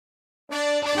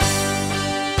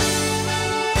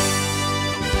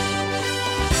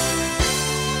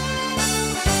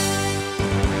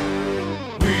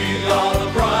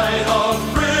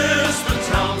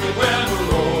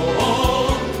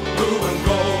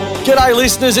G'day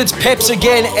listeners, it's Peps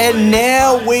again, and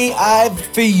now we have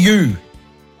for you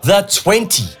the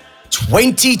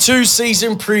 2022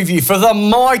 season preview for the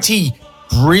mighty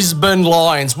Brisbane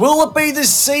Lions. Will it be the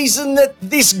season that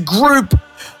this group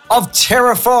of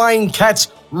terrifying cats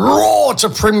roar to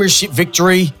premiership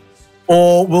victory,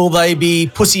 or will they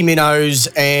be pussy minnows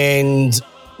and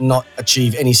not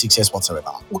achieve any success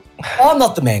whatsoever? Look, I'm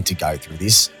not the man to go through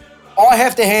this. I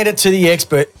have to hand it to the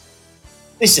expert.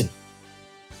 Listen,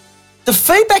 the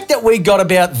feedback that we got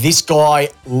about this guy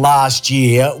last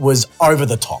year was over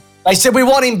the top. They said, we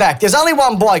want him back. There's only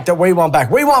one bloke that we want back.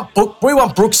 We want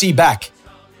Brooksy back.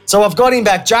 So I've got him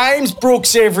back. James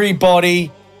Brooks,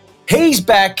 everybody. He's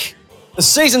back. The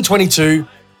season 22.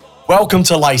 Welcome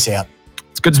to Lace Out.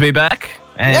 It's good to be back.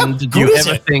 And did you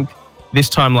ever think this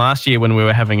time last year when we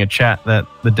were having a chat that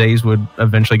the D's would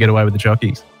eventually get away with the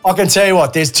jockeys? I can tell you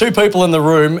what, there's two people in the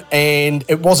room and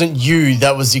it wasn't you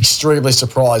that was extremely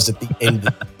surprised at the end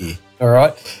of the year, all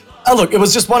right? Look, it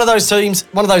was just one of those things.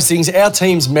 Our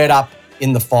teams met up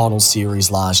in the final series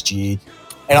last year,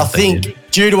 and I think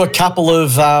due to a couple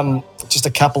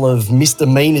of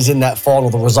misdemeanors in that final,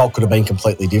 the result could have been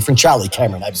completely different. Charlie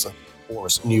Cameron absolutely tore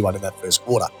us a new one in that first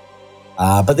quarter.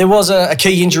 But there was a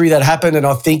key injury that happened, and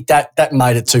I think that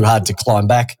made it too hard to climb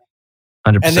back.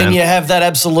 100%. And then you have that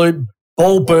absolute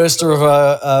ball burster of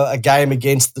a game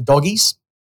against the Doggies,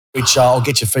 which I'll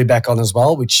get your feedback on as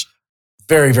well, which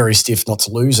very, very stiff not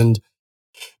to lose. And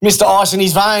Mr. Ice in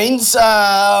his veins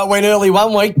went early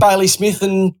one week, Bailey Smith,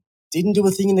 and didn't do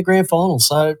a thing in the grand final.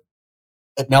 So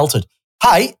it melted.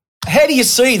 Hey, how do you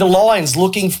see the Lions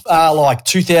looking like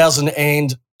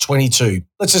 2022?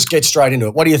 Let's just get straight into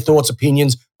it. What are your thoughts,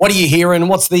 opinions? What are you hearing?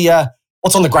 What's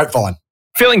on the grapevine?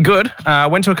 Feeling good. I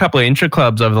went to a couple of intra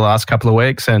clubs over the last couple of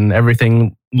weeks and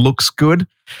everything looks good.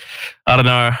 I don't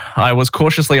know. I was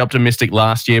cautiously optimistic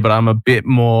last year, but I'm a bit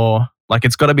more like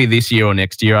it's got to be this year or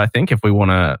next year, I think, if we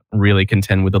want to really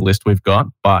contend with the list we've got.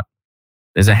 But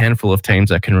there's a handful of teams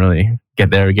that can really get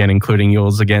there again, including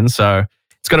yours again. So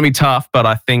it's going to be tough, but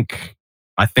I think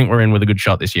we're in with a good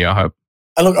shot this year, I hope.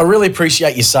 And look, I really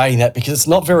appreciate you saying that because it's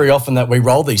not very often that we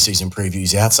roll these season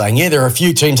previews out saying, yeah, there are a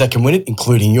few teams that can win it,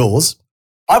 including yours.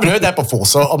 I haven't heard that before,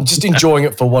 so I'm just enjoying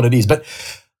it for what it is. But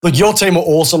look, your team were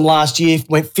awesome last year.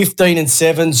 Went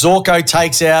 15-7. Zorko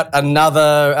takes out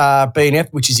another BNF,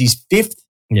 which is his fifth.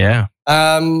 Yeah.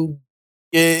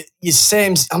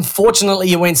 Unfortunately,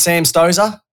 you went Sam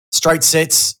Stozer, straight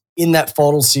sets in that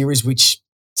final series, which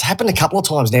has happened a couple of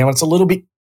times now, and it's a little bit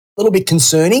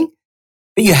concerning.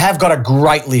 But you have got a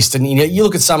great list, and you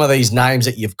look at some of these names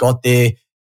that you've got there.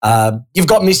 You've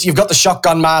got the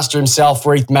shotgun master himself,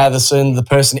 Reith Matheson, the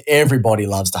person everybody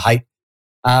loves to hate.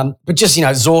 But just,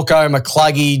 Zorko,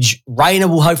 McCluggage, Rayner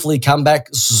will hopefully come back.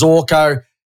 Zorko,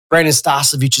 Brandon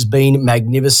Starcevic has been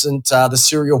magnificent. The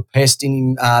serial pest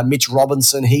in Mitch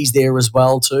Robinson, he's there as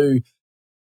well too.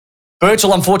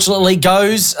 Birchall, unfortunately,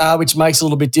 goes, which makes it a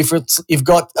little bit different. You've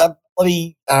got a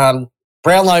bloody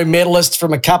Brownlow medalist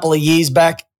from a couple of years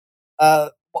back.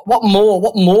 What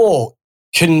more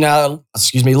can,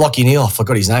 Lockie Neal, I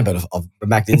forgot his name, but I've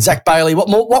remarked it. Zach Bailey,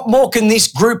 what more can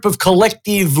this group of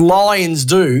collective Lions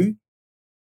do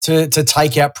to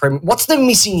take out What's the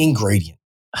missing ingredient?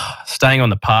 Staying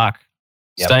on the park.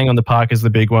 Yep. Staying on the park is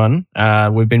the big one.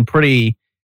 We've been pretty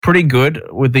good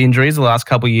with the injuries the last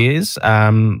couple of years.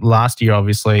 Last year,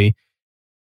 obviously,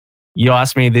 you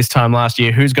asked me this time last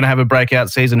year, who's going to have a breakout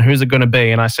season? Who's it going to be?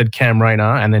 And I said Cam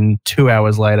Rayner, and then 2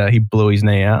 hours later, he blew his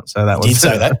knee out. So that was... You did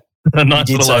say that. Nice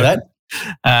you did say that.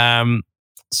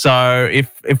 So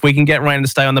if we can get Rayner to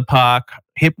stay on the park,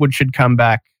 Hipwood should come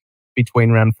back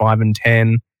between round 5 and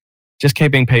 10, just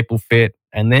keeping people fit,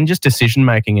 and then just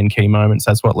decision-making in key moments.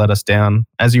 That's what let us down.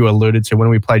 As you alluded to, when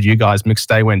we played you guys,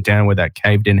 McStay went down with that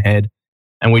caved-in head,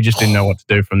 and we just didn't know what to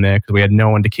do from there because we had no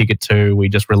one to kick it to. We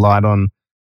just relied on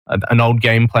an old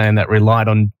game plan that relied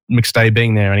on McStay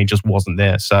being there, and he just wasn't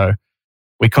there. So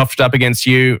we coughed up against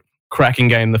you. Cracking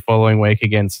game the following week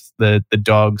against the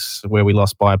Dogs where we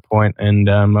lost by a point, and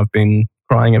I've been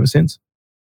crying ever since.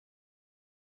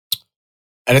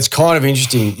 And it's kind of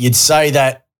interesting. You'd say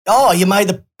that, but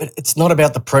it's not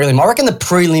about the prelim. I reckon the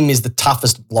prelim is the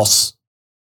toughest loss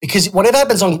because whatever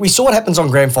happens we saw what happens on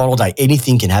grand final day.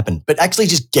 Anything can happen, but actually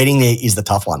just getting there is the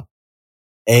tough one.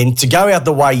 And to go out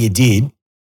the way you did,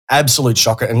 absolute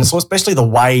shocker. And so especially the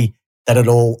way that it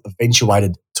all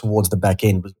eventuated towards the back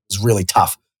end was really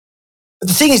tough. But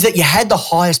the thing is that you had the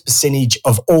highest percentage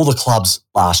of all the clubs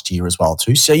last year as well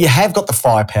too. So you have got the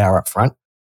firepower up front.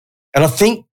 And I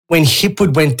think when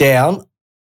Hipwood went down,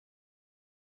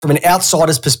 from an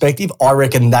outsider's perspective, I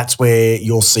reckon that's where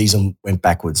your season went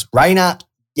backwards. Rayner,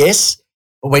 yes,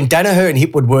 But when Danaher and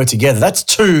Hipwood were together, that's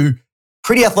two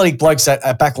pretty athletic blokes that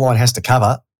a back line has to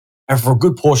cover. And for a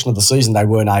good portion of the season, they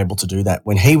weren't able to do that.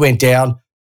 When he went down,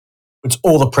 it's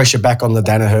all the pressure back on the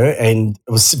Danaher. And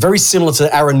it was very similar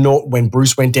to Aaron Norton when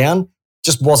Bruce went down.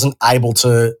 Just wasn't able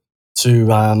to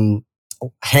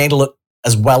handle it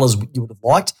as well as you would have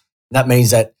liked. And that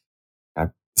means that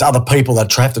there's other people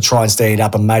that have to try and stand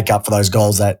up and make up for those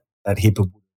goals that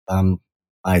Hipwood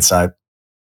made. So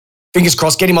fingers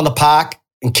crossed, get him on the park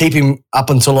and keep him up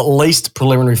until at least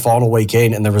preliminary final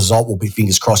weekend, and the result will be,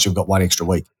 fingers crossed, you've got one extra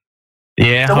week.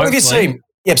 Yeah, so what have you seen?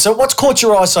 Yeah, so what's caught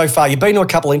your eye so far? You've been to a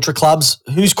couple intra clubs.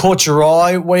 Who's caught your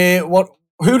eye?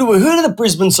 Who do the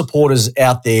Brisbane supporters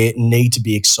out there need to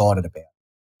be excited about?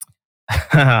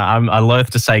 I'm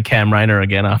loath to say Cam Rayner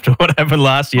again after what happened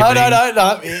last year.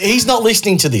 No. He's not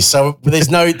listening to this, so there's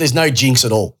no jinx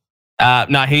at all.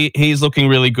 No, he's looking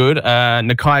really good.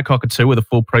 Nakia Cockatoo with a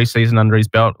full preseason under his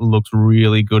belt looks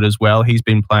really good as well. He's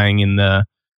been playing in the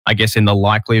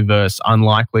likely versus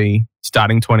unlikely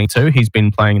starting 22. He's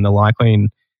been playing in the likely, and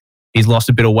he's lost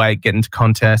a bit of weight, getting to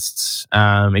contests,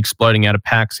 exploding out of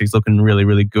packs. He's looking really,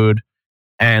 really good.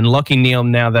 And Lachie Neale,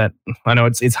 now that I know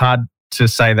it's hard to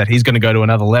say that he's going to go to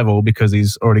another level because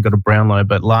he's already got a Brownlow,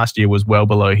 but last year was well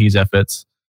below his efforts.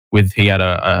 He had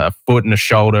a foot and a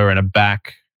shoulder and a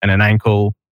back and an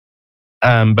ankle.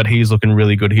 But he's looking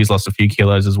really good. He's lost a few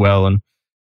kilos as well. And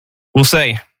we'll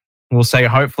see.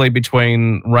 Hopefully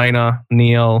between Rayner,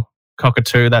 Neale,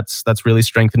 Cockatoo, that's really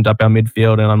strengthened up our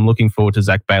midfield. And I'm looking forward to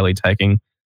Zach Bailey taking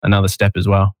another step as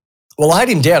well. Well, I had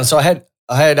him down. So I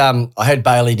had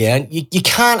Bailey down. You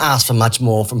can't ask for much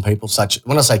more from people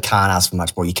when I say can't ask for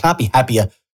much more, you can't be happier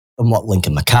than what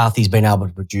Lincoln McCarthy's been able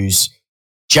to produce.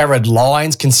 Jared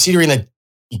Lyons, considering that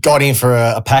you got him for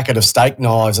a packet of steak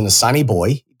knives and a Sunny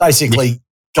Boy, basically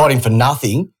got him for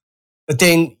nothing. But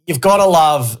then you've got to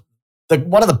love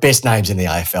one of the best names in the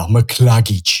AFL,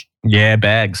 McCluggage. Yeah,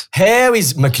 Bags. How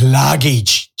is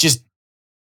McCluggage just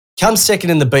comes second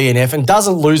in the BNF and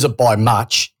doesn't lose it by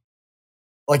much?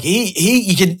 Like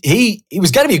he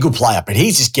was going to be a good player, but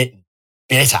he's just getting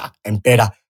better and better.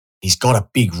 He's got a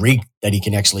big rig that he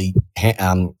can actually,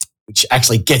 which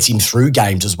actually gets him through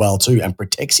games as well too and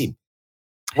protects him.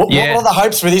 What are the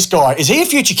hopes for this guy? Is he a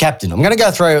future captain? I'm going to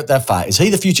go throw it that far. Is he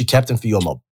the future captain for your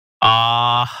mob?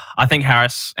 I think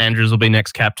Harris Andrews will be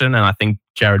next captain, and I think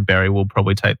Jared Berry will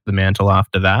probably take the mantle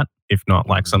after that, if not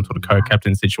like some sort of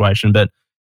co-captain situation. But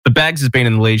the Bags has been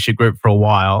in the leadership group for a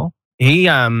while. He's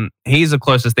the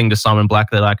closest thing to Simon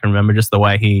Black that I can remember, just the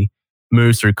way he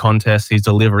moves through contests, his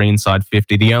delivery inside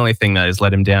 50. The only thing that has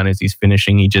let him down is his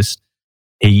finishing.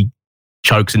 He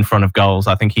chokes in front of goals.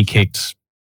 I think he kicked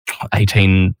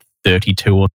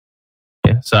 18-32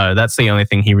 so that's the only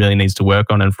thing he really needs to work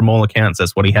on, and from all accounts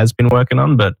that's what he has been working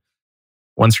on. But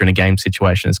once you're in a game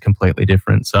situation, it's completely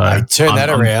different. So turn that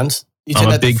around. You turn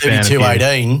that to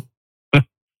 32-18.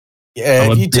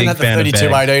 Yeah, if you turn that to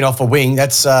 32-18 off a wing,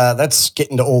 that's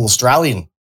getting to all Australian.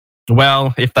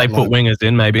 Well, if they put wingers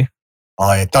in, maybe.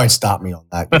 Oh yeah, don't start me on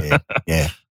that. Yeah.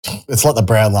 It's like the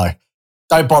Brownlow.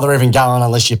 Don't bother even going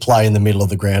unless you play in the middle of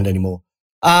the ground anymore.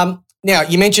 Now,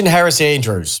 you mentioned Harris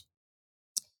Andrews.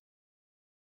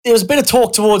 There was a bit of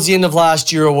talk towards the end of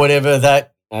last year or whatever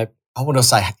that, I want to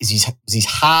say, is his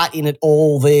heart in it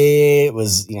all there? It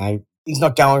was, things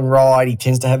not going right. He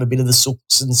tends to have a bit of the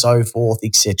sooks and so forth,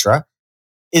 etc.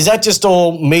 Is that just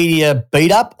all media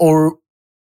beat up, or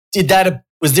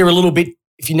was there a little bit,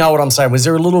 if you know what I'm saying, was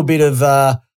there a little bit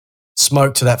of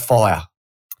smoke to that fire?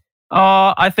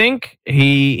 I think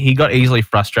he got easily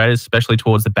frustrated, especially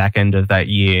towards the back end of that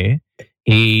year.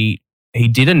 He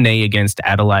did a knee against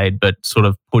Adelaide, but sort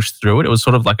of pushed through it. It was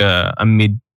sort of like a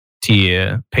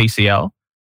mid-tier PCL.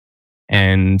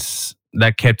 And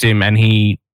that kept him, and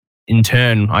he, in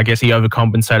turn, I guess he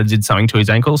overcompensated, did something to his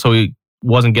ankle. So he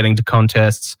wasn't getting to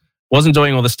contests, wasn't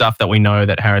doing all the stuff that we know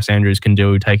that Harris Andrews can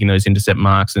do, taking those intercept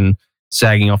marks and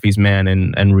sagging off his man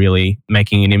and really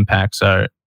making an impact. So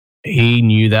he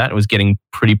knew that, was getting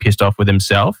pretty pissed off with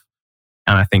himself.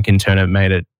 And I think in turn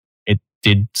it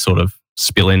did sort of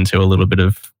spill into a little bit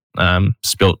of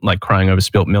crying over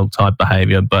spilt milk type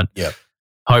behaviour. But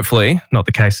hopefully not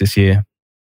the case this year.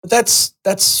 But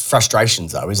that's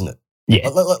frustrations though, isn't it? Yeah.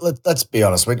 Let's be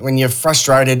honest. When you're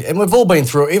frustrated, and we've all been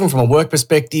through it, even from a work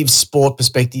perspective, sport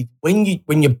perspective, when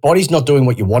your body's not doing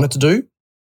what you want it to do,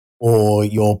 or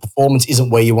your performance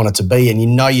isn't where you want it to be, and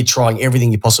you're trying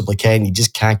everything you possibly can, you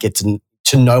just can't get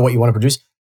to know what you want to produce.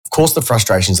 Of course, the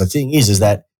frustrations. The thing is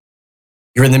that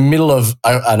you're in the middle of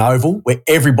an oval where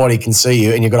everybody can see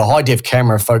you, and you've got a high-def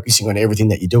camera focusing on everything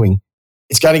that you're doing.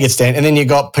 It's going to get stand. And then you've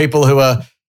got people who are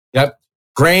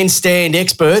grandstand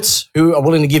experts who are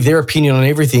willing to give their opinion on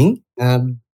everything,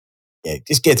 it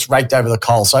just gets raked over the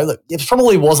coal. So look, there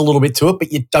probably was a little bit to it,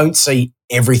 but you don't see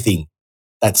everything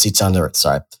that sits under it.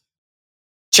 So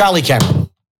Charlie Cameron.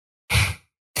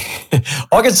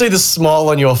 I can see the smile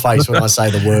on your face when I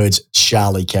say the words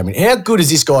Charlie Cameron. How good has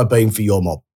this guy been for your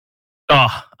mob?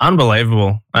 Oh,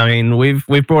 unbelievable. I mean,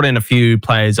 we've brought in a few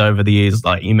players over the years,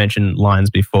 like you mentioned Lions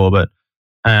before, but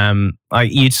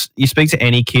you speak to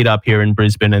any kid up here in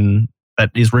Brisbane and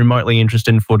that is remotely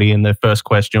interested in footy, and the first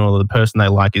question or the person they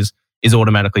like is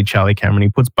automatically Charlie Cameron. He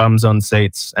puts bums on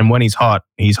seats, and when he's hot,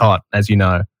 as you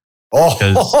know.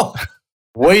 Oh,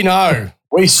 we know.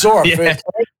 We saw it first.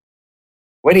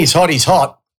 When he's hot, he's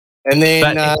hot. And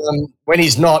then when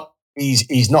he's not,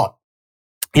 he's not.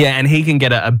 Yeah, and he can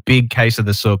get a big case of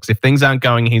the sooks. If things aren't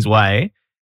going his way,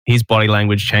 his body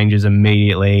language changes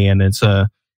immediately, and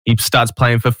he starts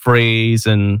playing for frees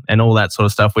and all that sort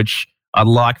of stuff, which I'd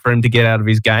like for him to get out of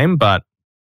his game. But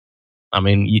I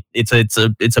mean, it's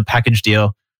a package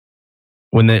deal.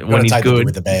 When he's take good, the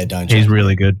with the bad, don't you? He's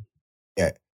really good.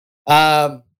 Yeah,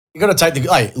 you got to take the.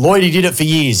 Hey, Lloydie did it for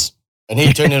years, and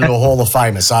he turned into a Hall of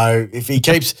Famer. So if he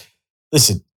keeps,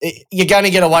 listen, you're going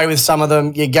to get away with some of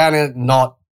them. You're going to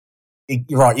not.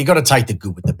 You're right. You got to take the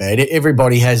good with the bad.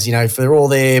 Everybody has, for all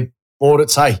their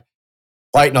audits. Hey,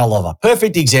 Clayton Oliver,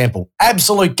 perfect example.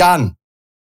 Absolute gun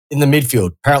in the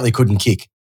midfield. Apparently couldn't kick.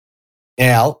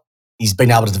 Now he's been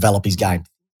able to develop his game.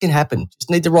 It can happen. Just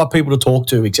need the right people to talk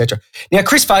to, etc. Now,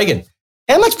 Chris Fagan,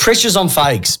 how much pressure's on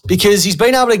Fags? Because he's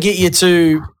been able to get you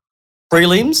to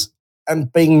prelims and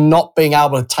not being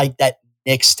able to take that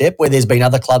next step where there's been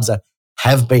other clubs that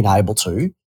have been able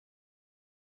to.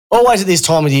 Always at this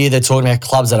time of the year, they're talking about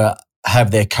clubs that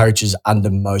have their coaches under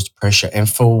most pressure. And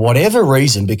for whatever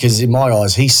reason, because in my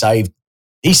eyes, he saved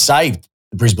the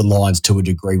Brisbane Lions to a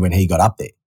degree when he got up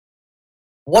there.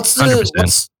 What's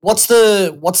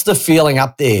the feeling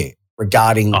up there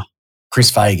regarding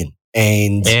Chris Fagan?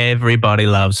 And everybody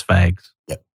loves Fags.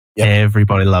 Yep.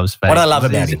 Everybody loves Fags. What I love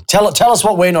about him. Tell us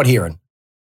what we're not hearing.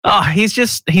 Oh, he's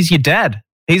your dad.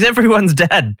 He's everyone's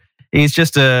dad. He's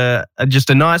just a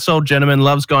nice old gentleman,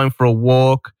 loves going for a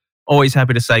walk, always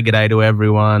happy to say g'day to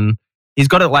everyone. He's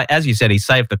got it, like, as you said, he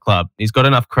saved the club. He's got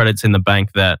enough credits in the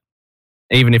bank that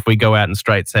even if we go out in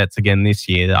straight sets again this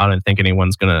year, I don't think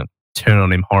anyone's going to turn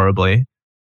on him horribly.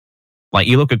 Like,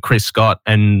 you look at Chris Scott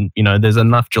and, there's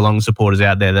enough Geelong supporters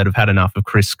out there that have had enough of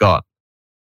Chris Scott,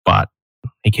 but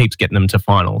he keeps getting them to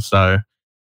finals. So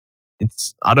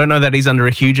I don't know that he's under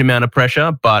a huge amount of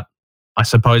pressure, but I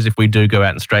suppose if we do go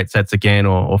out in straight sets again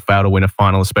or fail to win a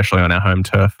final, especially on our home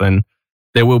turf, then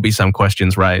there will be some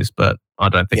questions raised, but I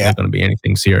don't think there's going to be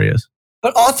anything serious.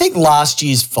 But I think last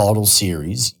year's final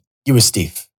series, you were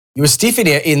stiff. You were stiff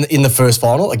in the first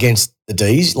final against the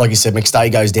D's. Like you said, McStay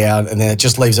goes down and then it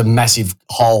just leaves a massive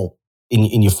hole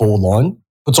in your forward line.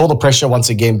 Puts all the pressure once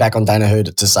again back on Dana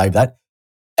Hurd to save that.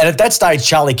 And at that stage,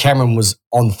 Charlie Cameron was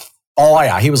on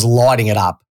fire. He was lighting it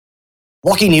up.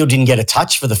 Lachie Neale didn't get a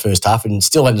touch for the first half and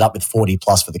still ended up with 40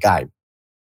 plus for the game.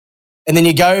 And then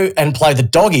you go and play the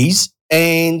Doggies,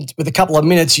 and with a couple of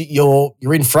minutes,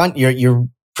 you're in front. You're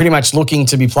pretty much looking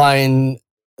to be playing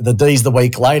the D's the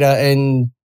week later, and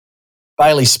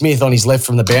Bailey Smith on his left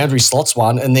from the boundary slots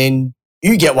one, and then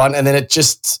you get one, and then it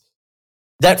just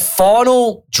that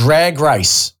final drag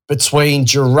race between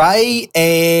Duray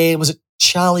and was it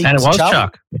Charlie? And it was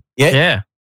Chuck. Yeah.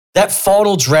 That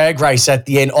final drag race at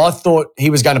the end, I thought he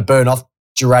was going to burn off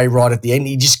Duray right at the end.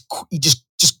 He just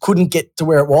couldn't get to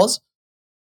where it was.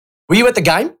 Were you at the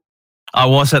game? I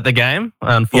was at the game,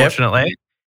 unfortunately.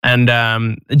 Yep.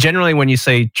 And generally when you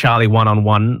see Charlie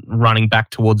one-on-one running back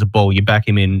towards a ball, you back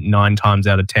him in 9 times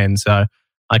out of 10. So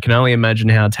I can only imagine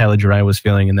how Taylor Duray was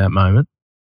feeling in that moment.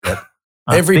 Yep.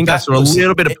 I think I saw a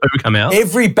little bit of poo come out.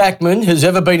 Every backman who's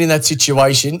ever been in that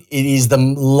situation, it is the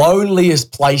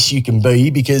loneliest place you can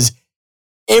be because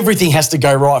everything has to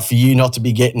go right for you not to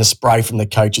be getting a spray from the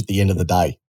coach at the end of the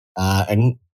day.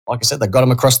 And like I said, they got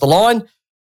him across the line.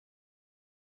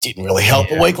 Didn't really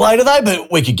help a week later, though,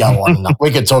 but we could go on.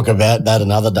 We could talk about that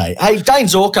another day. Hey, Dane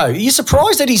Zorko, are you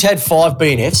surprised that he's had 5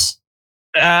 BNFs?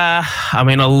 I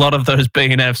mean, a lot of those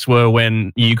BNFs were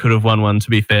when you could have won one, to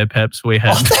be fair, Peps. We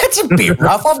had. Oh, that's a bit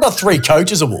rough. I've got 3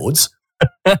 coaches awards.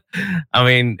 I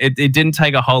mean, it didn't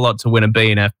take a whole lot to win a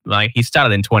BNF. Like, he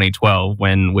started in 2012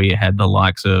 when we had the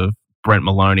likes of Brent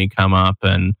Maloney come up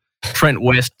and Trent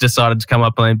West decided to come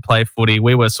up and play footy.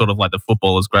 We were sort of like the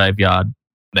footballer's graveyard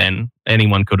then.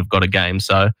 Anyone could have got a game.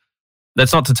 So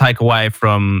that's not to take away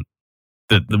from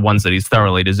the ones that he's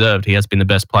thoroughly deserved. He has been the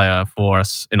best player for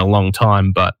us in a long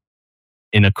time, but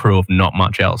in a crew of not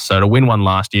much else. So to win one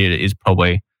last year is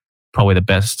probably the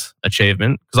best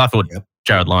achievement, because I thought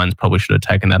Jared Lyons probably should have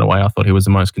taken that away. I thought he was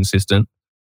the most consistent.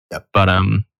 Yep. But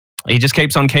he just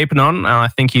keeps on keeping on. I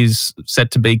think he's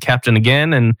set to be captain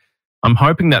again, and I'm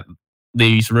hoping that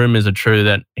these rumours are true,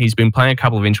 that he's been playing a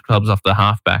couple of inch clubs off the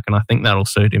halfback, and I think that'll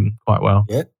suit him quite well.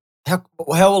 Yeah. How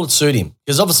will it suit him?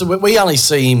 Because obviously we only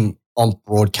see him on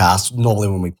broadcast normally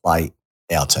when we play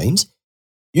our teams.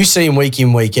 You see him week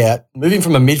in, week out, moving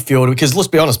from a midfielder, because let's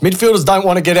be honest, midfielders don't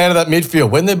want to get out of that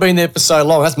midfield when they've been there for so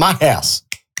long. That's my house,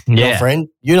 my friend.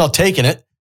 You're not taking it.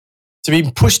 To be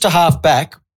pushed to half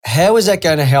back, how is that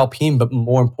going to help him, but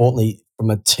more importantly, from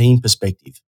a team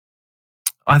perspective?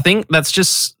 I think that's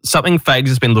just something Fags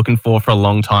has been looking for a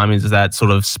long time, is that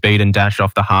sort of speed and dash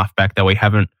off the halfback that we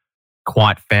haven't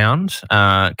quite found.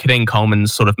 Kadeem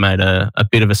Coleman's sort of made a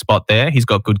bit of a spot there. He's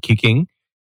got good kicking,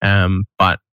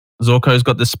 but Zorko's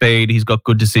got the speed, he's got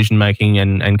good decision-making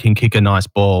and can kick a nice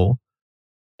ball.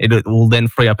 It will then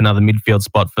free up another midfield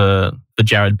spot for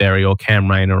Jared Berry or Cam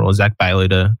Rayner or Zach Bailey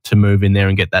to move in there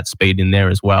and get that speed in there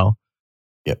as well.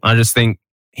 Yep. I just think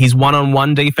his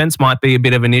one-on-one defense might be a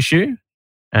bit of an issue,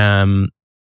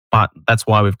 but that's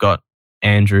why we've got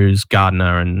Andrews,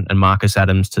 Gardner and Marcus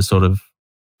Adams to sort of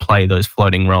play those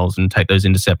floating roles and take those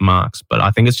intercept marks. But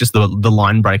I think it's just the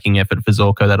line-breaking effort for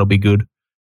Zorko that'll be good.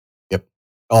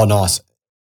 Oh, nice.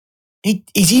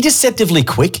 Is he deceptively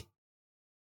quick?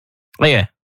 Oh, yeah.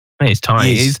 He's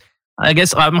tiny. I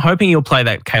guess I'm hoping he'll play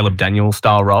that Caleb Daniel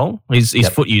style role. His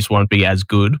foot use won't be as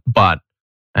good, but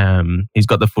he's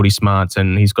got the footy smarts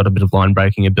and he's got a bit of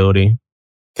line-breaking ability.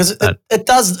 Because it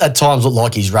does at times look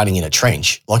like he's running in a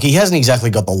trench. Like he hasn't exactly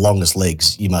got the longest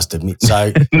legs, you must admit.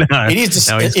 So it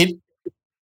is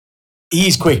he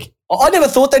is quick. I never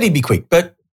thought that he'd be quick,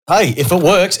 but hey, if it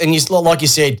works, and like you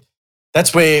said,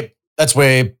 that's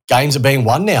where games are being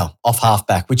won now off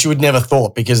halfback, which you would never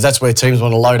thought, because that's where teams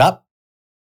want to load up.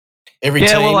 Every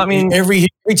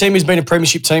team who's been a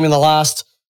premiership team in the last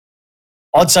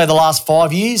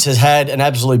 5 years has had an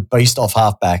absolute beast off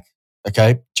halfback.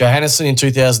 Okay, Johannesson in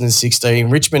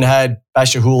 2016, Richmond had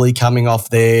Basher Hooley coming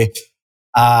off there.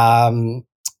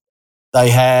 They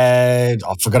had,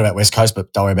 I forgot about West Coast,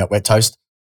 but don't worry about Wet Toast.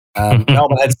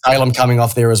 Melbourne had Salem coming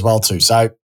off there as well too. So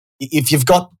if you've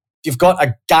got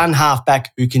a gun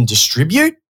halfback who can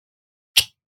distribute,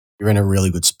 you're in a really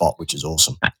good spot, which is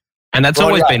awesome. And that's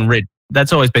always been Rich.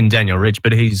 That's always been Daniel Rich,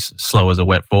 but he's slow as a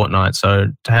wet fortnight. So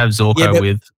to have Zorko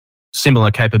with similar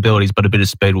capabilities but a bit of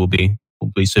speed will be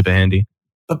super handy.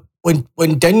 But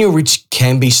when Daniel Rich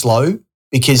can be slow,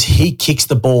 because he kicks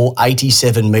the ball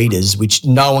 87 metres, which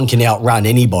no one can outrun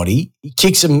anybody. He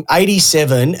kicks him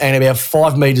 87 and about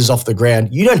 5 metres off the ground.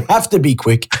 You don't have to be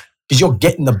quick because you're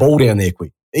getting the ball down there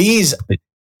quick. He's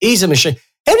a machine.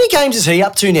 How many games is he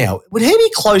up to now? Would he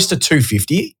be close to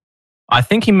 250? I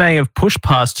think he may have pushed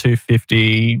past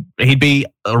 250. He'd be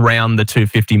around the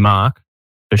 250 mark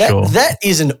for sure. That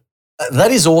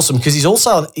is awesome, because he's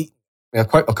also. I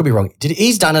could be wrong.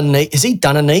 He's done a knee? Has he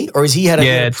done a knee, or has he had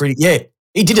a pretty? Yeah,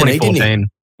 he did a knee, didn't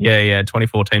he? Yeah.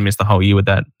 2014 missed the whole year with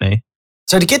that knee.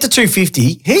 So to get to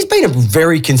 250, he's been a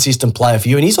very consistent player for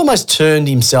you, and he's almost turned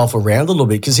himself around a little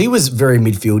bit, because he was very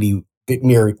midfieldy.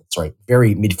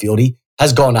 Very midfieldy.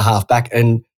 Has gone to halfback,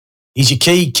 and he's your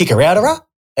key kicker-outerer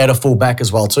out of fullback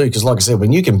as well too. Because like I said,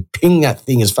 when you can ping that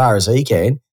thing as far as he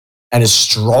can and as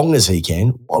strong as he can,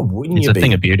 why wouldn't you be? It's a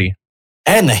thing of beauty.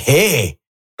 And the hair.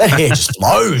 That hair just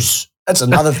flows. That's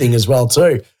another thing as well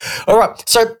too. All right,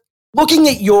 so looking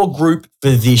at your group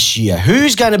for this year,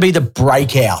 who's going to be the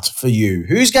breakout for you?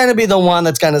 Who's going to be the one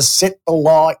that's going to set the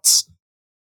lights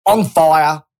on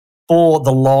fire for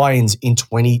the Lions in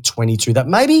 2022 that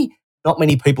maybe not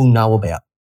many people know about?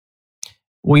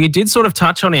 Well, you did sort of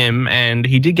touch on him, and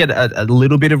he did get a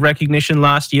little bit of recognition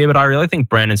last year, but I really think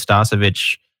Brandon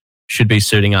Starcevic should be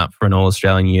suiting up for an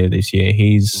All-Australian year this year.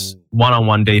 He's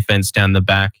one-on-one defense down the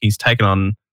back. He's taken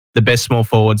on the best small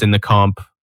forwards in the comp,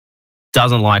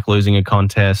 doesn't like losing a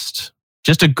contest,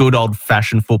 just a good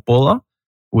old-fashioned footballer,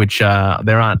 which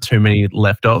there aren't too many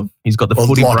left of. He's got the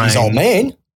footy brain. His old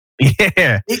man.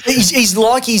 Yeah. He's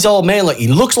like his old man. Like, he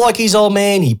looks like his old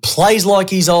man. He plays like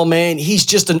his old man. He's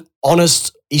just an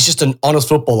honest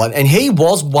footballer. And he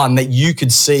was one that you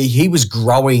could see he was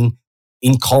growing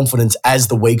in confidence as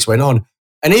the weeks went on.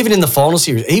 And even in the final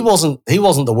series, he wasn't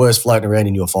the worst floating around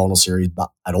in your final series,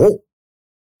 but at all.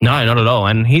 No, not at all.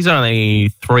 And he's only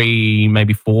 3,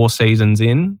 maybe 4 seasons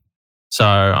in. So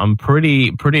I'm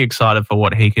pretty excited for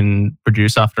what he can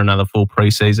produce after another full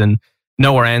preseason.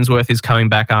 Noah Answorth is coming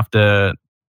back after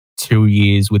 2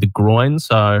 years with a groin.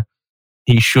 So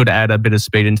he should add a bit of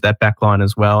speed into that back line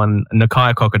as well. And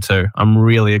Nakia Cockatoo, I'm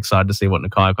really excited to see what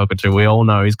Nakia Cockatoo. We all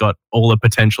know he's got all the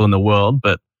potential in the world,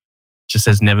 but just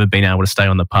has never been able to stay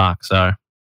on the park. So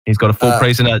he's got a full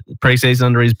preseason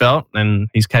under his belt, and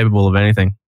he's capable of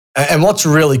anything. And what's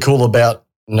really cool about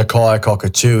Nakia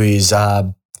Cockatoo is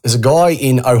there's a guy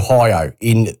in Ohio,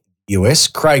 in the US,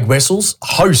 Craig Wessels,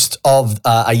 host of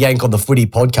a Yank on the Footy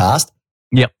podcast.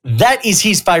 Yep. That is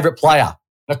his favourite player,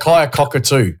 Nakia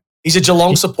Cockatoo. He's a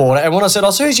Geelong supporter. And when I said,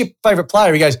 so who's your favourite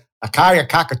player? He goes, Nakia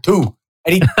Cockatoo.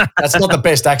 And that's not the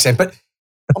best accent. But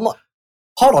I'm like,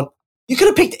 hold on. You could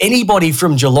have picked anybody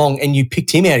from Geelong and you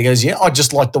picked him out. He goes, yeah, I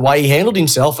just like the way he handled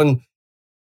himself. And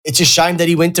it's a shame that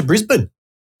he went to Brisbane.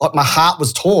 Like, my heart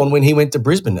was torn when he went to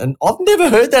Brisbane. And I've never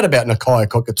heard that about Nakia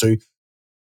Cockatoo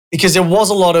because there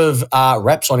was a lot of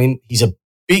raps on him. He's a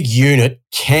big unit,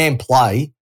 can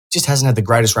play, just hasn't had the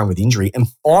greatest run with injury. And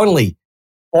finally,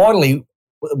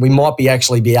 we might be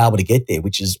able to get there,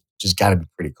 which is going to be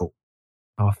pretty cool.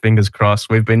 Oh, fingers crossed.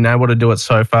 We've been able to do it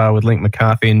so far with Link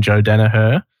McCarthy and Joe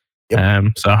Danaher.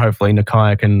 Yep. So hopefully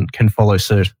Nakia can follow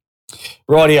suit.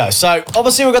 Rightio. So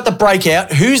obviously we've got the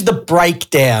breakout. Who's the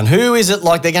breakdown? Who is it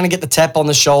like they're going to get the tap on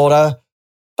the shoulder?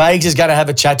 Fags is going to have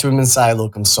a chat to him and say,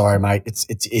 look, I'm sorry, mate.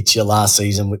 It's your last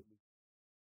season.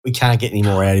 We can't get any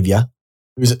more out of you.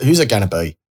 Who's it going to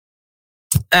be?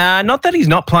 Not that he's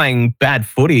not playing bad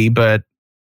footy, but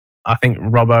I think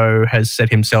Robbo has set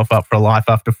himself up for a life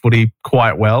after footy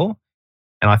quite well.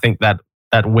 And I think that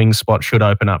wing spot should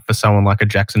open up for someone like a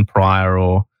Jackson Pryor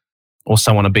or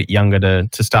someone a bit younger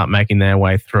to start making their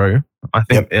way through. I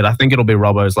think it'll be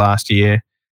Robbo's last year.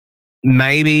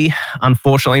 Maybe,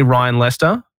 unfortunately, Ryan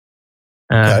Lester,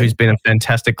 who's been a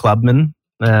fantastic clubman,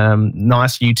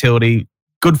 nice utility,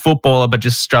 good footballer, but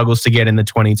just struggles to get in the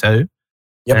 22.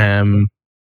 Yep.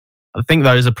 I think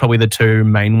those are probably the two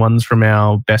main ones from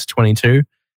our best 22.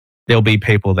 There'll be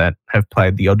people that have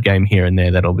played the odd game here and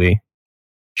there that'll be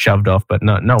shoved off, but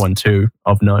no one too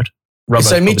of note.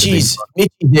 So Mitchie's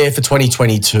there for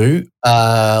 2022.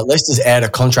 Lester's out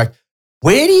of contract.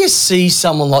 Where do you see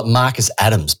someone like Marcus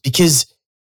Adams? Because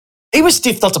he was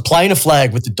stiff not to play in a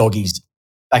flag with the Doggies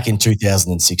back in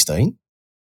 2016.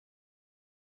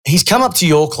 He's come up to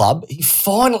your club.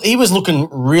 He was looking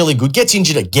really good. Gets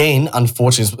injured again,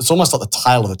 unfortunately. It's almost like the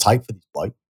tail of the tape for this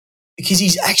bloke because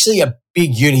he's actually a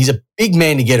big unit. He's a big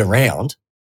man to get around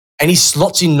and he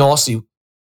slots in nicely.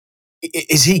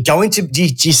 Is he going to, do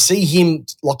you see him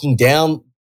locking down?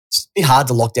 It's a bit hard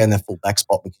to lock down that full back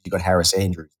spot because you've got Harris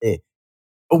Andrews there.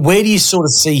 But where do you sort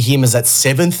of see him as that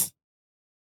seventh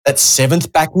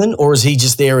backman, or is he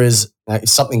just there as if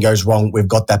something goes wrong, we've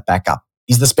got that backup?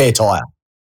 He's the spare tyre.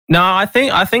 No, I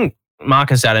think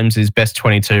Marcus Adams is best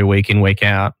 22 week in, week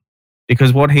out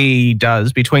because what he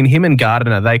does, between him and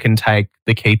Gardiner, they can take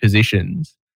the key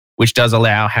positions, which does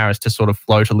allow Harris to sort of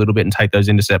float a little bit and take those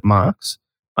intercept marks.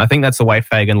 I think that's the way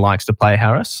Fagan likes to play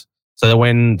Harris. So that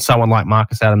when someone like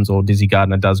Marcus Adams or Dizzy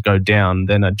Gardiner does go down,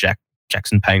 then a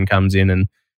Jackson Payne comes in and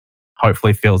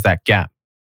hopefully fills that gap.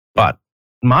 But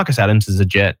Marcus Adams is a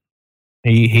jet.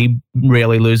 He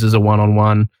rarely loses a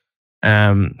one-on-one.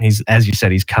 He's, as you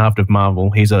said, he's carved of marble.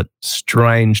 He's a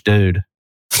strange dude.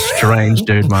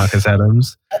 Marcus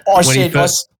Adams.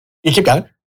 You keep going.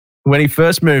 When he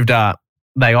first moved up,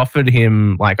 they offered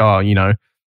him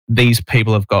these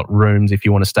people have got rooms if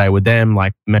you want to stay with them,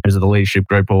 like members of the leadership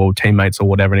group or teammates or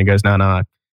whatever. And he goes, no, I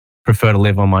prefer to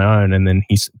live on my own. And then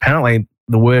apparently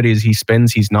the word is he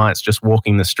spends his nights just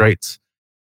walking the streets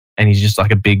and he's just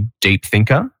like a big, deep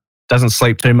thinker. Doesn't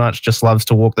sleep too much, just loves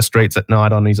to walk the streets at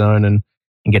night on his own and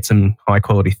get some high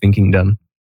quality thinking done.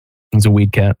 He's a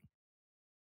weird cat.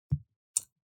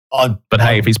 But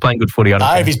hey, if he's playing good footy, I don't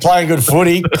care. If he's playing good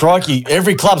footy, crikey,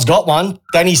 every club's got one.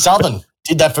 Danny Southern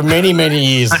did that for many, many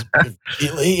years.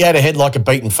 He had a head like a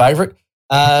beaten favourite.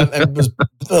 It was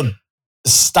a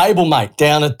stablemate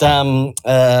down at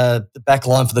the back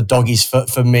line for the Doggies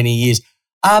for many years.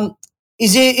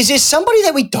 Is there somebody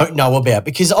that we don't know about?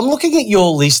 Because I'm looking at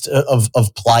your list of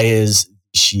players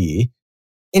this year,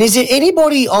 and is there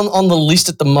anybody on the list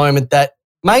at the moment that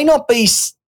may not be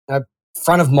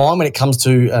front of mind when it comes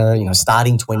to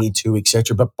starting 22,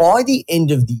 etc. But by the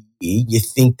end of the year, you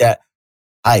think that,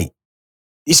 hey,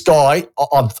 this guy,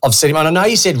 I've said him, and I know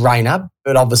you said Rayner,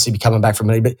 but obviously be coming back from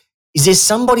me. But is there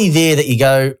somebody there that you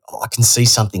go, I can see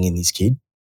something in this kid?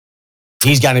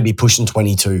 He's going to be pushing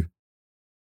 22.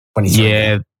 23.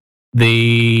 Yeah,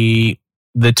 the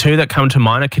two that come to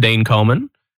mind are Kadeen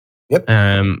Coleman,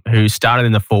 who started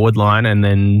in the forward line and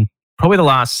then probably the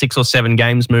last 6 or 7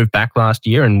 games moved back last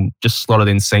year and just slotted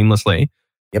in seamlessly.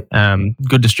 Yep.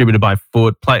 Good distributor by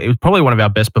foot. It was probably one of our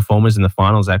best performers in the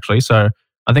finals, actually. So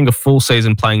I think a full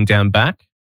season playing down back.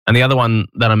 And the other one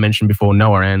that I mentioned before,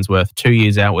 Noah Answorth, 2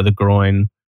 years out with a groin.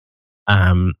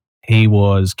 He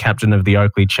was captain of the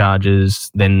Oakley Chargers,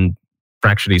 then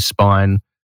fractured his spine,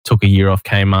 took a year off,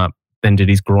 came up, then did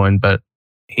his groin. But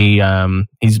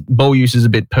his ball use is a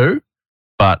bit poo,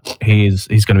 but he's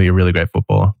going to be a really great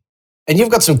footballer. And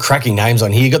you've got some cracking names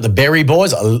on here. You've got the Berry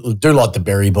Boys. I do like the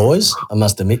Berry Boys, I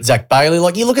must admit. Zach Bailey.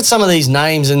 Like, you look at some of these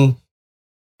names and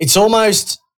it's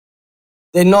almost,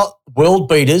 they're not world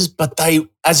beaters, but they,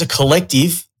 as a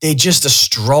collective, they're just a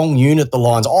strong unit, the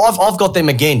Lions. I've got them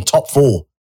again, top 4,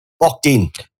 locked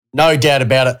in. No doubt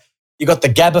about it. You've got the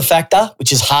Gabba factor,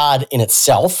 which is hard in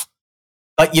itself,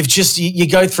 but you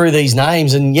go through these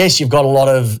names and yes, you've got a lot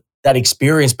of that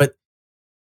experience, but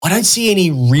I don't see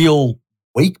any real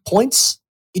weak points.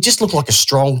 It just looked like a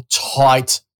strong,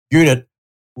 tight unit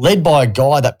led by a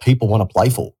guy that people want to play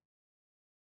for.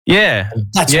 Yeah. And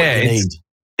that's what you need.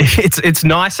 It's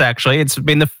nice, actually. It's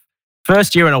been the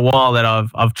first year in a while that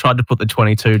I've tried to put the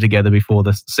 22 together before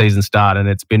the season started, and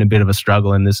it's been a bit of a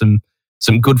struggle, and there's some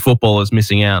good footballers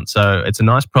missing out. So it's a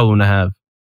nice problem to have.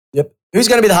 Yep. Who's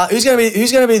going to be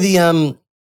the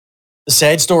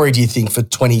sad story, do you think, for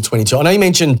 2022? I know you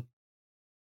mentioned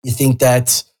you think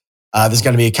that there's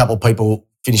going to be a couple of people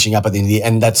finishing up at the end of the year,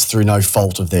 and that's through no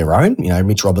fault of their own. You know,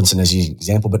 Mitch Robinson as an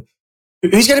example. But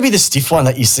who's going to be the stiff one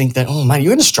that you think that, oh, mate,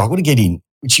 you're going to struggle to get in,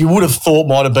 which you would have thought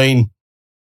might have been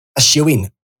a shoe-in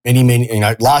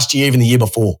many, last year, even the year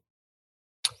before?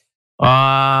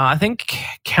 I think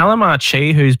Callum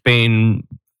Archie, who's been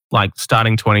like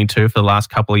starting 22 for the last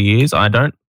couple of years, I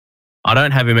don't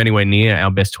have him anywhere near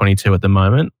our best 22 at the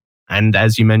moment. And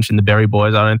as you mentioned, the Berry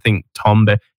Boys, I don't think Tom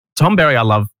Berry, I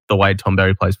love the way Tom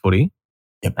Berry plays footy.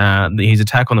 Yep. His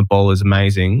attack on the ball is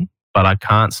amazing, but I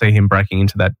can't see him breaking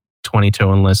into that 22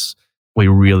 unless we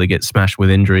really get smashed with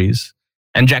injuries.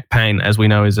 And Jack Payne, as we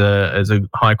know, is a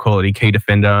high quality key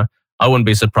defender. I wouldn't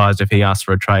be surprised if he asked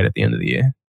for a trade at the end of the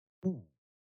year.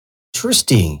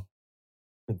 Interesting.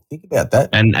 Think about that.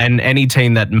 And any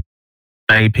team that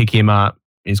may pick him up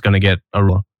is going to get a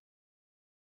roll.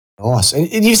 Nice.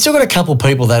 And you've still got a couple of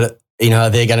people that,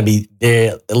 they're going to be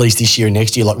there at least this year and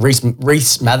next year, like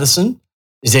Reece Matheson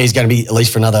he's going to be at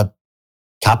least for another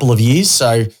couple of years.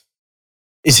 So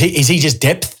is he just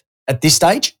depth at this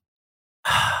stage?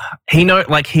 He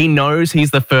knows he's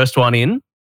the first one in.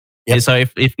 Yep. So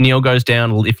if Neil goes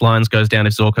down, if Lyons goes down,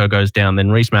 if Zorko goes down,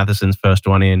 then Reece Matheson's first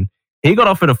one in. He got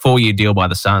offered a 4-year deal by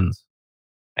the Suns.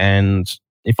 And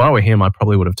if I were him, I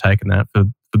probably would have taken that for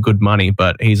good money.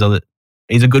 But he's a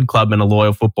good club and a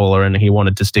loyal footballer, and he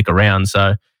wanted to stick around.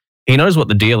 So he knows what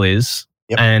the deal is.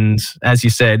 Yep. And as you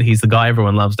said, he's the guy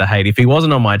everyone loves to hate. If he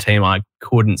wasn't on my team, I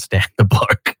couldn't stand the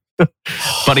bloke.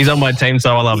 But he's on my team,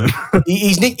 so I love him.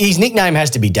 His nickname has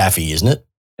to be Daffy, isn't it?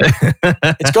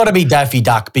 It's got to be Daffy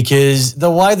Duck, because the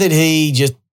way that he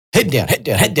just head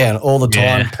down all the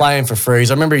time, playing for frees.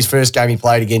 I remember his first game he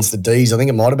played against the D's. I think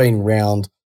it might have been round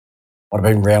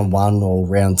 1 or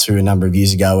round 2 a number of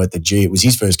years ago at the G. It was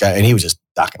his first game, and he was just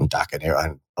ducking.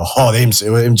 The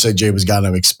MCG was going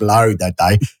to explode that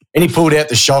day. And he pulled out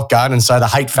the shotgun, and so the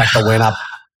hate factor went up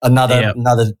another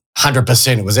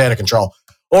 100%. It was out of control.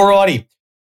 All righty.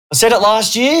 I said it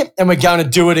last year, and we're going to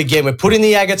do it again. We're putting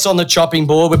the agates on the chopping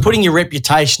board. We're putting your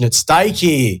reputation at stake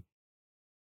here.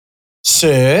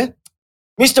 Sir,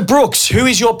 Mr. Brooks, who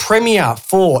is your premier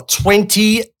for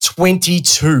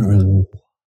 2022?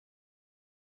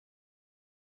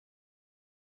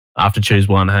 I have to choose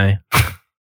one, hey?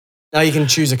 No, you can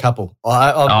choose a couple.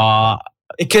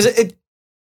 Because it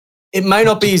may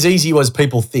not be as easy as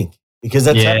people think, because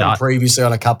that's happened previously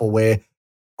on a couple where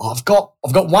I've got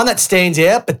one that stands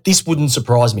out, but this wouldn't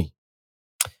surprise me.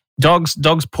 Dogs,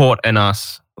 Port and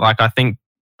us. Like, I think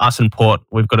us and Port,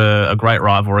 we've got a great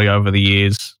rivalry over the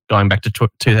years, going back to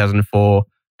 2004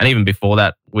 and even before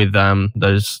that with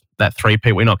that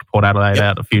three-peat. We knocked Port Adelaide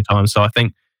out a few times. So I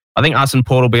think us and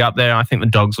Port will be up there. I think the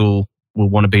Dogs will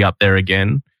want to be up there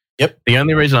again. Yep. The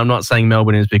only reason I'm not saying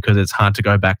Melbourne is because it's hard to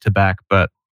go back-to-back,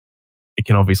 but it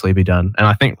can obviously be done. And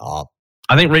I think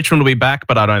Richmond will be back,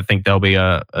 but I don't think they'll be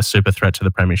a super threat to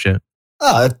the premiership.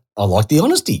 I like the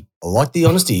honesty.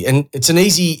 And it's an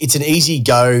easy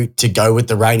go with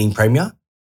the reigning premier.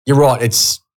 You're right.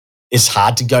 It's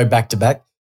hard to go back-to-back.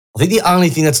 I think the only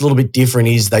thing that's a little bit different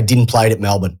is they didn't play it at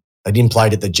Melbourne. They didn't play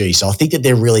it at the G. So I think that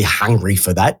they're really hungry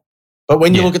for that. But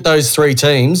when you look at those three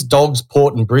teams, Dogs,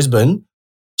 Port and Brisbane,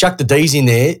 chuck the D's in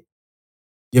there,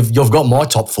 you've got my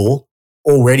top 4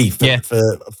 already for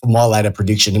my later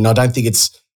prediction. And I don't think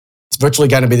it's it's virtually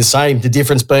going to be the same. The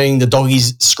difference being the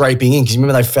Doggies scraping in, because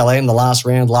remember they fell out in the last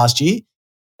round last year.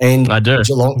 And I do.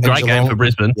 Great game for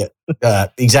Brisbane. Yeah,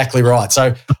 exactly right.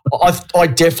 So I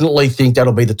definitely think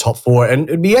that'll be the top four. And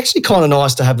it'd be actually kind of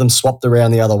nice to have them swapped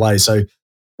around the other way. So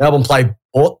Melbourne play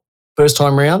Port first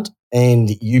time round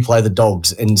and you play the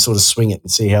Dogs and sort of swing it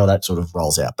and see how that sort of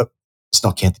rolls out. But let's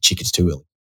not count the chickens too early.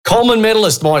 Coleman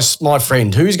medalist, my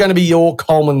friend. Who's going to be your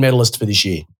Coleman medalist for this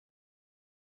year?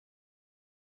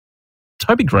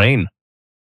 Toby Green.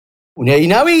 Now, you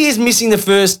know he is missing the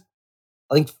first,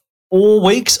 I think, 4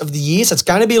 weeks of the year, so it's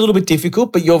going to be a little bit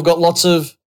difficult, but you've got lots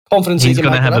of confidence. He's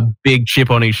going to have a big chip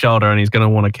on his shoulder and he's going to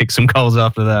want to kick some goals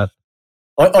after that.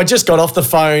 I just got off the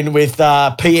phone with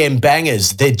PM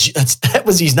Bangers. That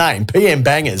was his name, PM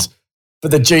Bangers, for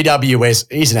the GWS.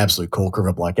 He's an absolute corker of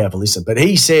a bloke, have a listen. But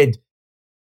he said,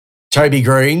 Toby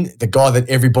Green, the guy that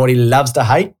everybody loves to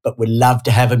hate, but would love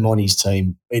to have him on his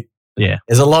team.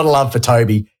 There's a lot of love for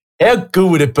Toby. How good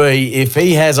would it be if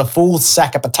he has a full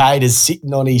sack of potatoes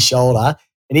sitting on his shoulder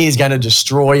and he is going to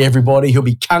destroy everybody? He'll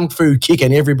be kung fu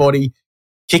kicking everybody,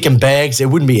 kicking bags. There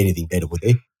wouldn't be anything better, would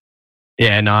there?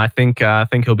 Yeah, no, I think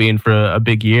he'll be in for a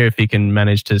big year if he can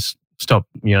manage to stop,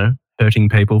 hurting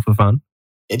people for fun.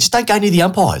 Yeah, just don't go near the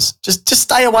umpires. Just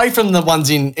stay away from the ones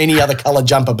in any other colour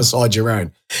jumper besides your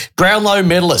own. Brownlow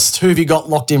medalist. Who have you got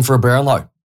locked in for a Brownlow?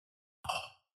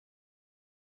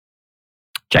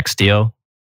 Jack Steele.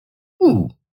 Ooh,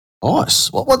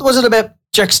 nice. What was it about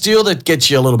Jack Steele that gets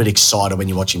you a little bit excited when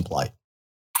you watch him play?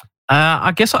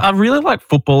 I guess I really like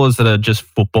footballers that are just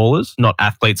footballers, not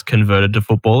athletes converted to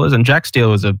footballers. And Jack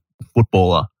Steele is a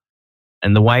footballer.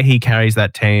 And the way he carries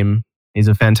that team, he's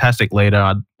a fantastic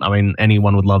leader. I mean,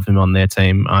 anyone would love him on their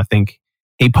team. I think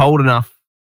he polled enough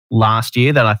last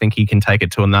year that I think he can take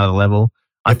it to another level.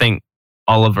 I think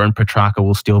Oliver and Petrarca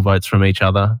will steal votes from each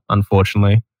other,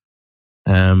 unfortunately.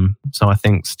 So I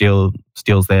think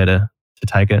Steele's there to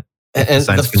take it. And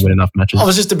Saints can win enough matches. I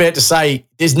was just about to say,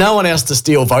 there's no one else to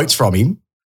steal votes from him.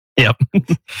 Yep.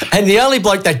 And the only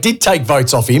bloke that did take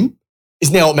votes off him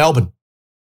is now at Melbourne.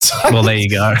 So, well, there you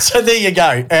go. So there you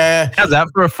go. How's that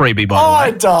for a freebie,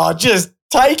 by the way? Just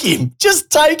take him. Just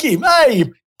take him.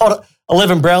 Hey,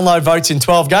 11 Brownlow votes in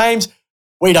 12 games.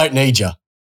 We don't need you.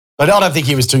 But I don't think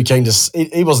he was too keen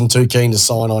he wasn't too keen to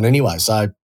sign on anyway. So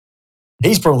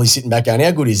he's probably sitting back going,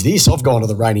 how good is this? I've gone to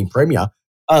the reigning premier.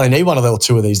 I only need one or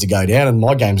two of these to go down and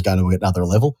my game's going to another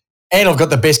level. And I've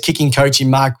got the best kicking coach in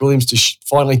Mark Williams to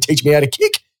finally teach me how to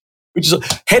kick, which is a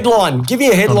headline. Give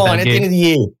you a headline at the end of the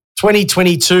year.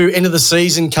 2022, end of the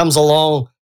season comes along.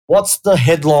 What's the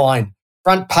headline?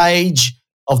 Front page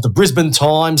of the Brisbane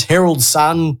Times, Herald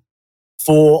Sun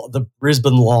for the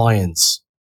Brisbane Lions.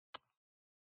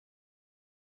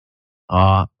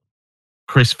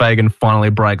 Chris Fagan finally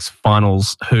breaks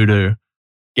finals hoodoo.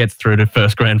 Gets through to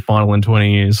first grand final in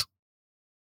 20 years.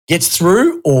 Gets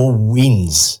through or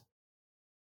wins?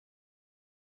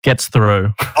 Gets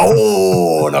through.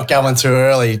 Oh, not going too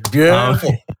early.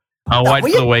 Beautiful. I'll wait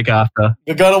for the week after.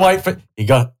 You got to wait for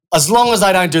as long as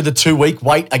they don't do the 2-week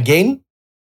wait again.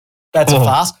 That's a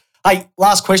fast. Hey,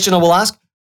 last question I will ask.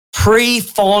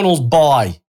 Pre-finals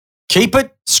bye. Keep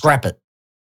it, scrap it.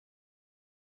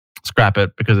 Scrap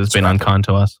it because it's been unkind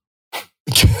to us.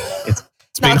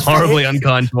 It's been horribly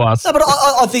unkind to us. No, but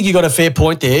I think you got a fair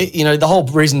point there. You know, the whole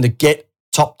reason to get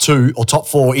top 2 or top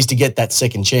 4 is to get that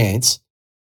second chance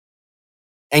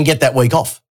and get that week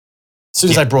off. As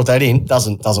soon as they brought that in,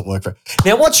 doesn't work for it.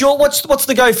 Now, what's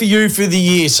the go for you for the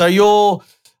year? So you're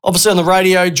obviously on the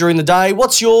radio during the day.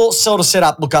 What's your sort of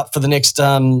setup look up for the next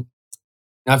for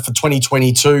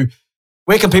 2022?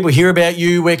 Where can people hear about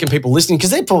you? Where can people listen?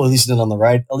 Because they're probably listening on the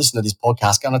radio. I listen to this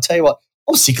podcast, and I tell you what,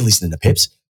 I'm sick of listening to Peps.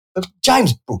 But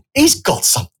James Brook, he's got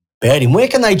something about him. Where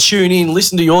can they tune in,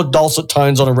 listen to your dulcet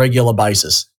tones on a regular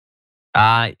basis?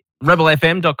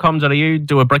 rebelfm.com.au,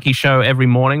 do a brekkie show every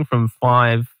morning from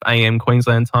 5 a.m.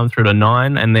 Queensland time through to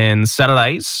 9. And then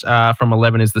Saturdays from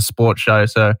 11 is the sports show.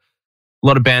 So a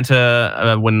lot of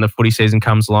banter when the footy season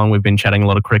comes along. We've been chatting a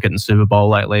lot of cricket and Super Bowl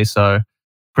lately. So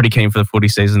pretty keen for the footy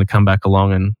season to come back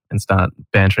along and start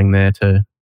bantering there too.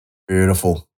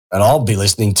 Beautiful. And I'll be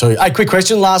listening too. Hey, quick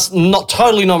question, last, not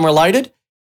totally non-related.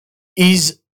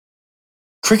 Is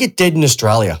cricket dead in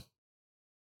Australia?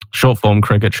 Short form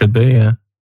cricket should be, yeah.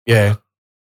 Yeah.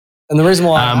 And the reason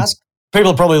why I ask,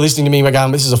 people are probably listening to me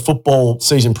going, this is a football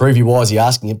season preview. Why is he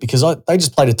asking it? Because they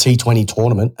just played a T20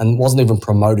 tournament and wasn't even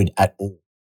promoted at all.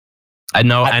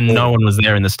 No one was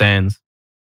there in the stands.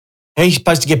 How are you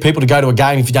supposed to get people to go to a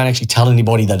game if you don't actually tell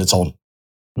anybody that it's on?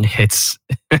 It's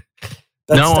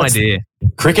no idea.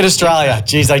 Cricket Australia.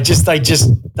 Geez, they just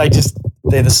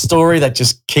They're the story that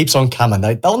just keeps on coming.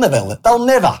 They'll never,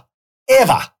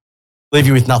 ever leave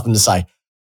you with nothing to say.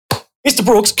 Mr.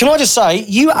 Brooks, can I just say,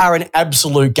 you are an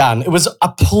absolute gun. It was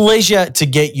a pleasure to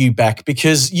get you back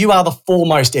because you are the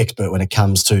foremost expert when it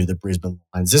comes to the Brisbane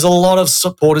Lions. There's a lot of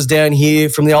supporters down here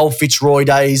from the old Fitzroy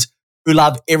days who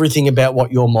love everything about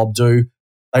what your mob do.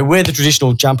 They wear the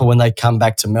traditional jumper when they come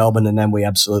back to Melbourne, and then we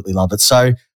absolutely love it.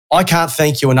 So I can't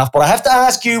thank you enough, but I have to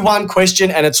ask you one question,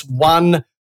 and it's one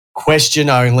question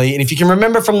only. And if you can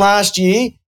remember from last year,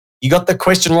 you got the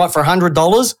question right for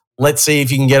 $100. Let's see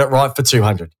if you can get it right for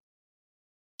 $200.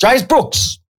 James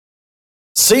Brooks,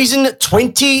 season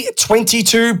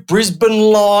 2022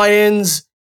 Brisbane Lions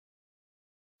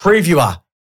previewer.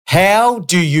 How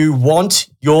do you want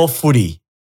your footy?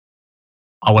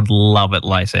 I would love it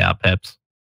lace out, Peps.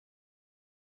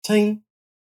 Team,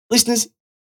 listeners,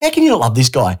 how can you not love this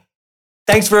guy?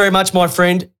 Thanks very much, my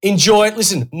friend. Enjoy it.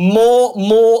 Listen,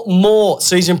 more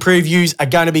season previews are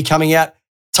going to be coming out.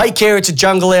 Take care. It's a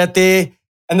jungle out there.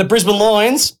 And the Brisbane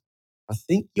Lions, I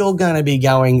think you're going to be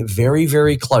going very,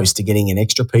 very close to getting an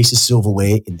extra piece of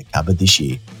silverware in the cupboard this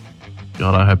year.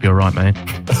 God, I hope you're right, mate.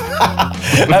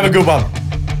 Have a good one.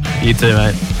 You too,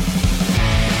 mate.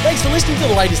 Thanks for listening to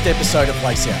the latest episode of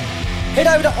Place Out. Head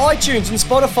over to iTunes and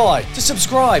Spotify to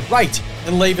subscribe, rate,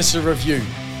 and leave us a review.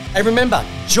 And remember,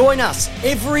 join us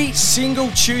every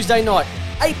single Tuesday night,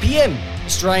 8 p.m.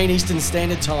 Australian Eastern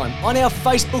Standard Time on our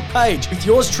Facebook page with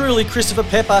yours truly, Christopher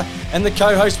Pepper, and the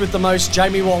co-host with the most,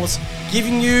 Jamie Wallace,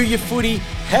 giving you your footy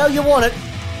how you want it.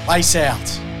 Place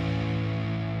Out.